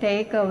 You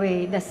take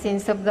away the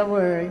sins of the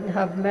world.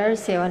 Have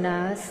mercy on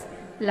us.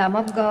 Lamb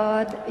of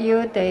God,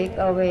 you take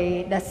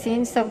away the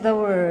sins of the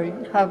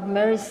world. Have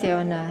mercy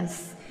on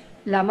us.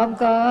 Lamb of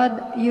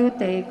God, you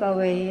take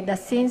away the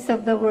sins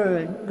of the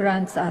world.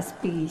 Grant us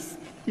peace.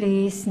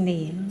 Please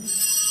kneel.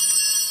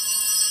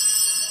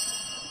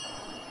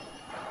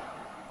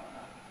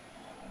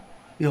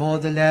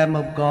 behold the Lamb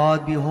of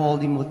God,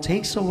 behold him who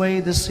takes away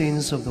the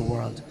sins of the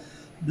world.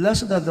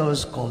 Blessed are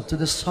those called to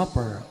the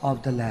supper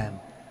of the Lamb.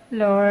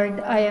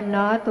 Lord, I am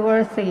not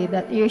worthy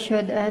that you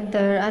should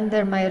enter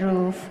under my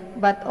roof,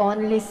 but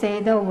only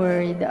say the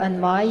word, and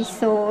my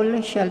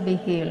soul shall be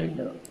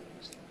healed.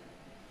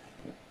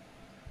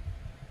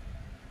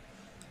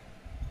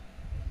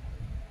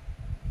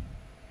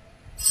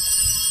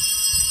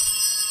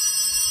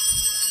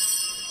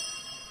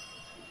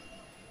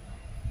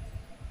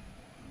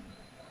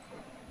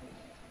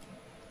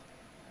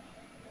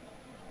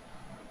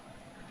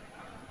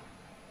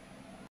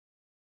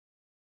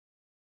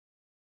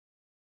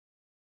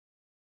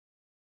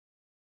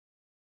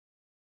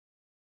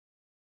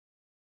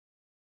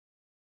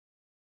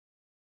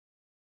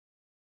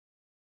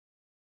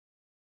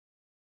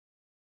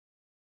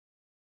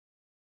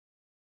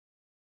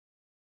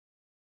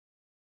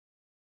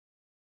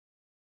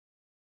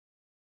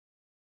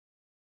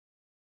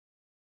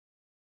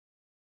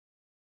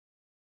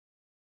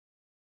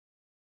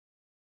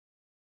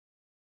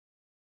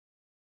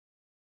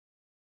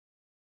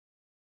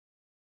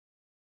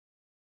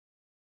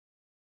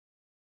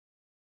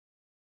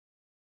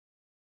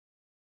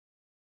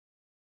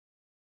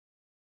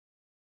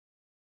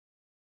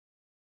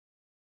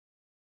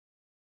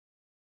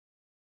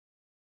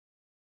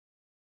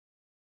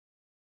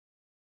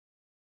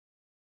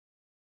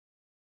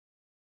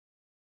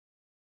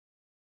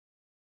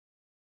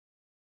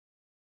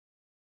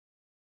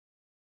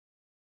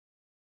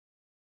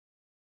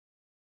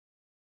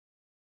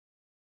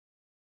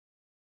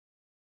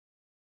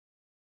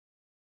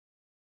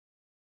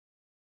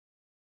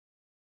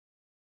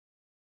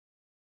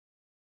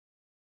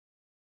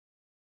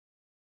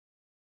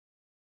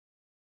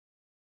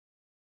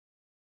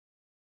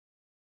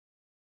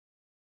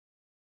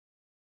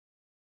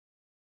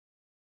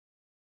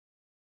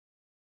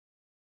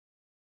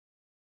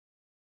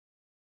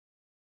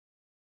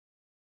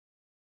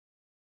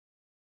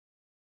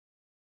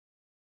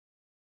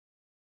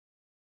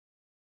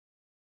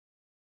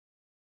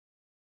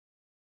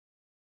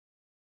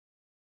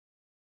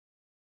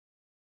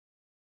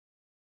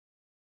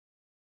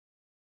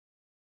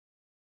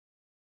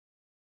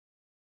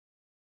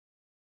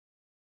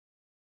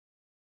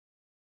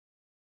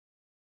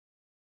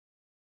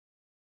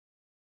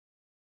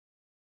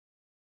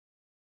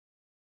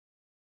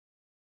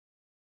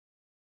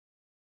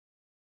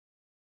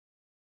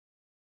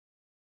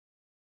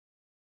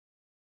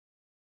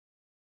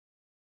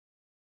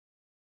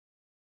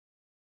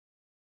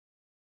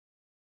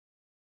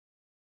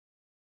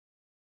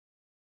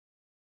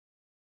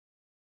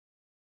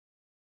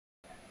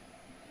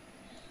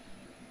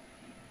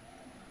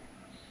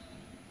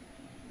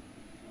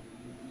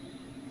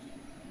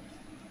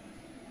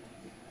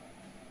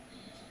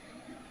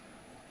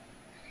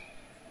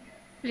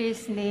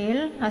 Please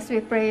kneel as we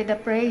pray the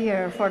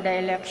prayer for the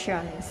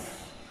elections.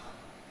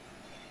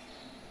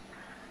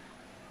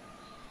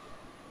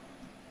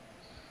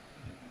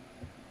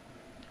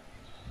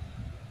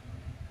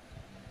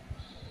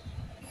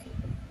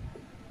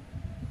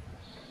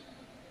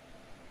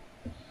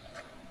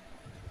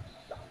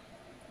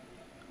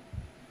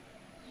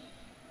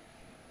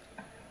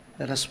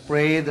 Let us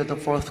pray that the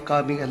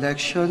forthcoming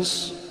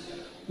elections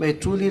may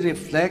truly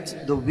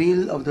reflect the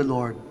will of the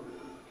Lord,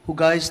 who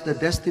guides the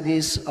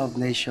destinies of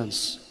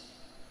nations.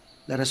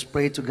 Let us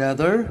pray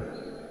together.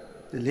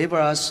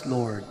 Deliver us,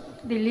 Lord.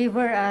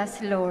 Deliver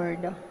us,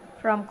 Lord,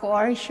 from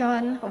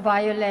coercion,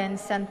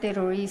 violence, and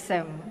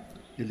terrorism,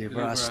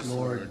 Deliver us,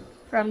 Lord.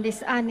 from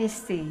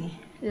dishonesty,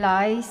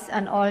 lies,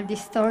 and all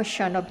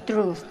distortion of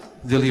truth,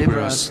 Deliver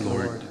us,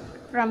 Lord.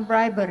 from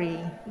bribery,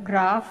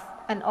 graft,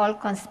 and all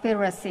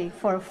conspiracy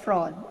for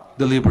fraud,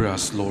 Deliver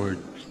us, Lord.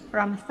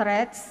 from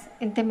threats,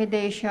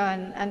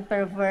 intimidation, and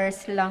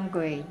perverse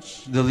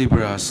language,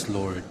 Deliver us,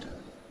 Lord.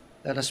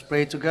 Let us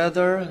pray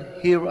together.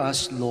 Hear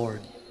us, Lord.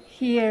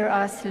 Hear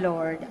us,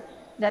 Lord,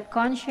 that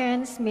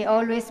conscience may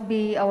always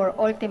be our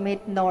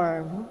ultimate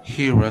norm,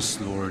 Hear us,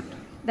 Lord.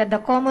 that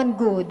the common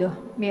good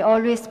may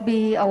always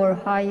be our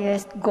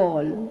highest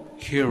goal,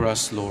 Hear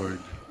us, Lord.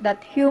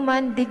 that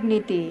human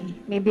dignity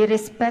may be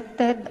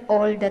respected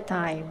all the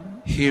time,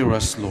 Hear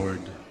us, Lord.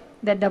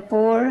 that the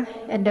poor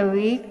and the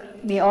weak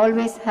may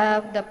always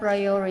have the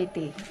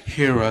priority,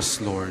 Hear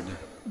us, Lord.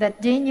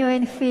 that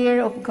genuine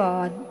fear of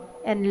God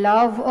and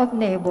love of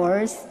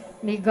neighbors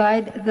may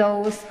guide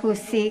those who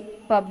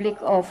seek public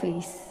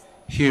office.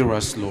 Hear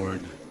us, Lord.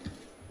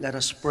 Let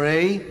us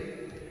pray.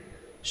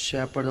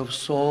 Shepherd of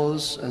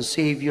souls and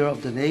Savior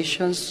of the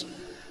nations,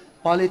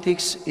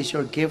 politics is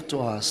your gift to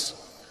us,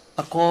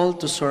 a call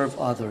to serve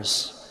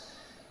others.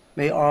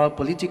 May our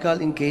political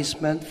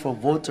engagement for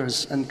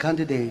voters and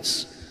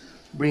candidates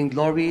bring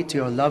glory to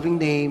your loving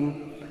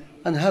name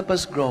and help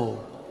us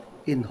grow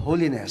in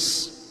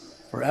holiness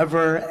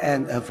forever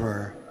and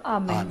ever.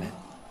 Amen.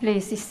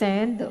 Please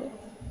stand.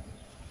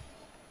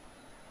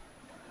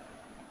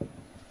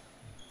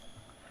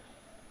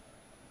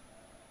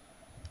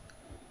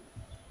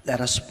 Let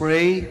us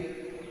pray.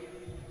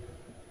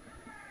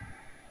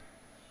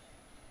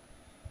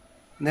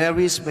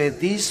 Nourished by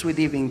these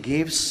redeeming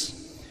gifts,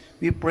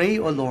 we pray,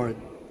 O Lord,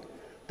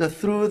 that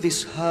through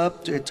this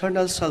help to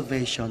eternal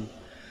salvation,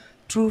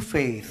 true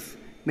faith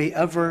may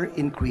ever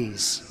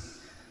increase.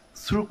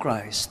 Through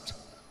Christ,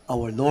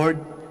 our Lord.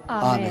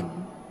 Amen.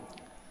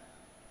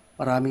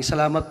 Maraming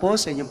salamat po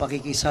sa inyong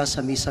pakikisa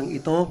sa misang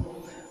ito.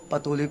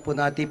 Patuloy po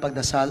natin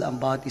pagdasal ang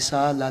bawat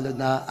isa, lalo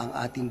na ang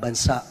ating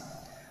bansa.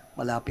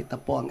 Malapit na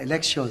po ang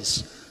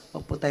elections.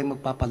 Huwag po tayong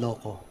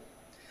magpapaloko.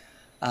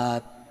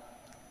 At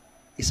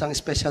isang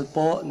special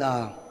po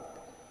na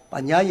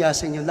panyaya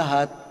sa inyong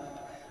lahat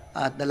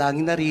at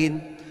dalangin na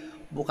rin,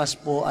 bukas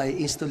po ay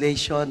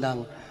installation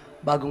ng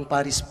bagong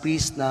parish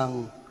priest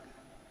ng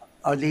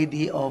Our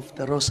Lady of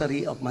the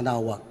Rosary of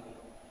Manaoag.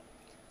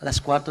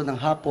 Alas 4 ng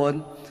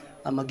hapon,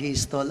 ang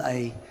mag-i-install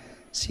ay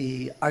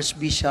si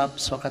Archbishop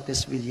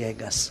Socrates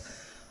Villegas.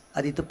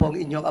 At ito po ang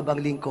inyong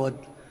abang lingkod,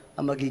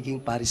 ang magiging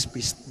parish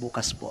priest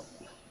bukas po.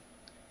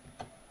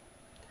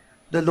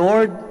 The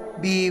Lord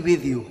be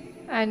with you.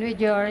 And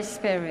with your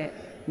spirit.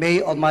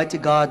 May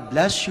Almighty God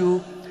bless you,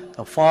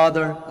 the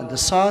Father, and the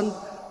Son,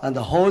 and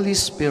the Holy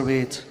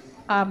Spirit.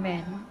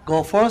 Amen.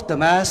 Go forth, the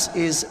Mass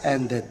is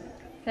ended.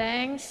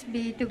 Thanks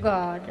be to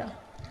God.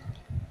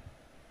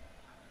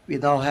 We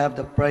now have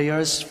the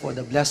prayers for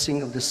the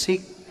blessing of the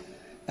sick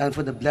and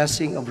for the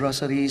blessing of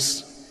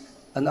rosaries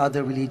and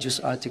other religious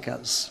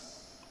articles.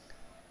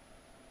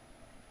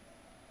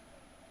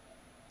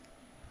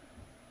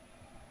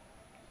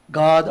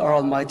 God, our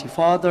Almighty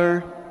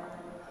Father,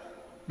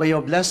 by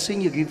your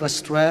blessing you give us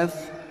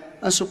strength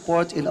and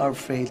support in our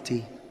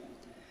frailty.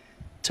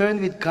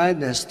 Turn with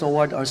kindness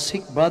toward our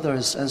sick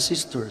brothers and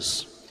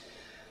sisters.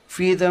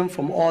 Free them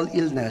from all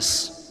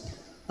illness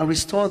and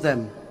restore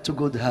them to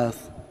good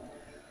health.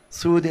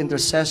 Through the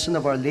intercession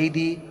of Our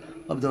Lady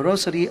of the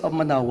Rosary of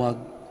Manaoag,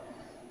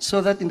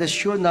 so that in the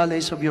sure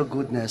knowledge of your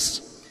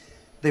goodness,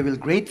 they will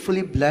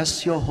gratefully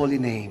bless your holy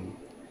name.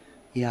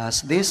 We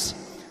ask this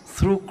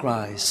through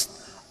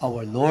Christ,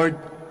 our Lord.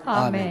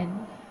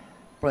 Amen.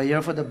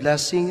 Prayer for the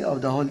blessing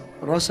of the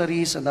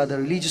rosaries and other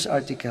religious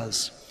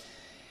articles.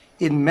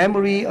 In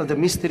memory of the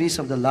mysteries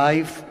of the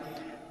life,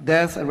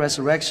 death, and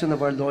resurrection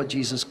of our Lord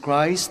Jesus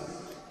Christ,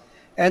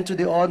 and to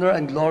the honor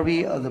and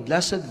glory of the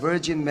Blessed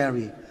Virgin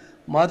Mary,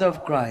 Mother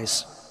of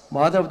Christ,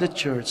 Mother of the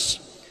Church,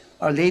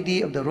 Our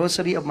Lady of the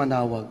Rosary of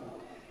Manaoag,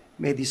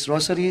 may these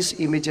rosaries,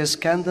 images,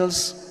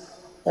 candles,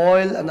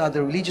 oil, and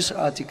other religious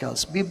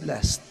articles be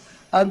blessed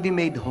and be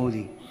made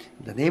holy.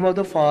 In the name of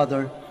the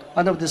Father,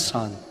 and of the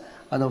Son,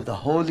 and of the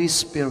Holy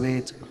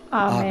Spirit.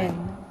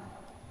 Amen.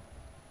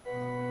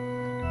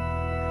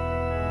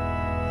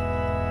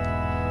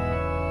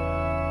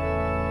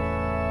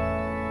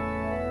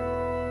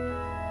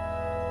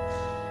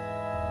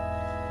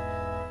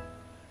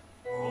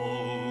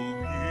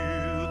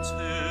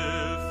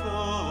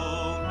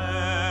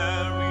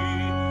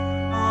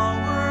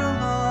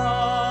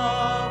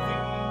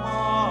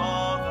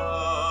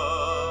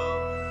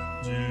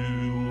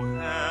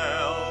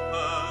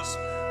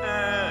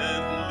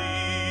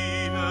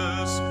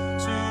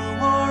 To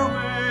our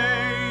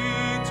way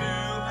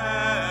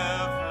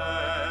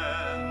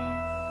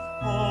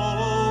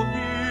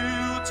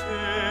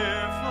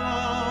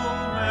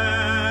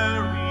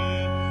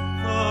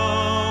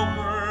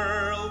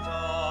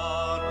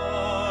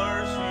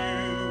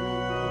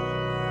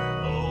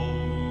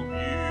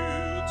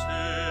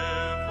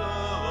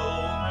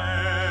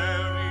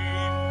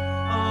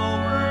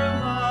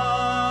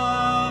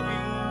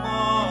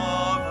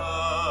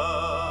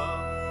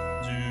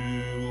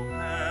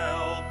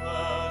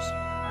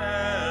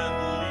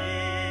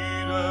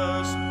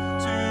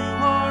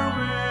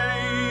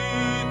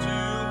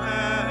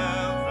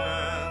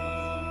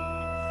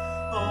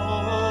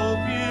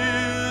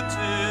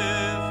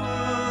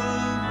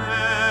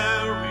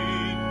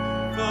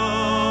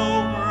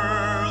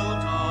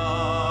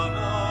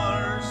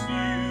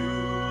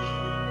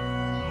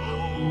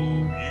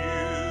you